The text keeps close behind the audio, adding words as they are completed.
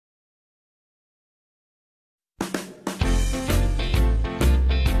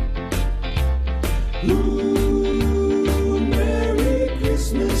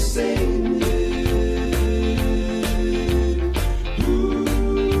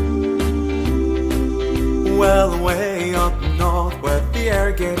Well, way up north where the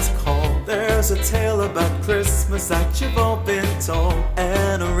air gets cold, there's a tale about Christmas that you've all been told.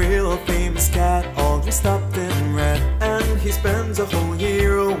 And a real famous cat all dressed up in red, and he spends a whole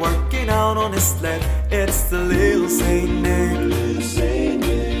year working out on his sled. It's the little Saint Nick.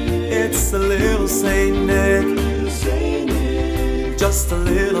 It's the little Saint Nick. Just a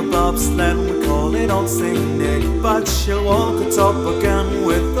little bobsled, we call it Old Saint Nick. But she'll walk a toboggan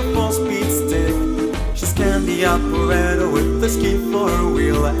with a 4-speed stick. She's candy operetta with a ski for a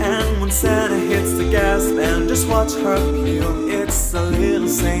wheel. And when Santa hits the gas, then just watch her peel. It's a little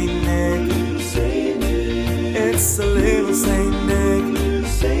Saint Nick. It's a little Saint Nick.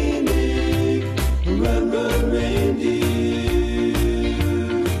 Run, run, reindeer.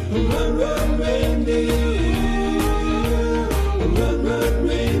 Run, run, reindeer. Run, run,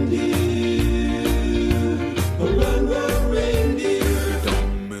 reindeer. Run, run, reindeer.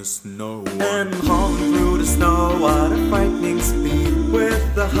 Don't miss no one. And hauling through the snow at a frightening speed,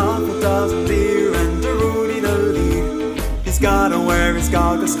 with a half a dozen deer and a Rudy the lead. He's gotta wear his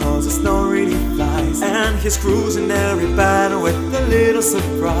goggles cause the snow really flies, and he's cruising every battle with a little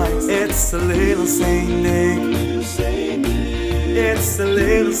surprise. It's a little Saint Nick. It's a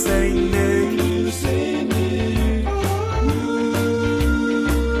little Saint Nick.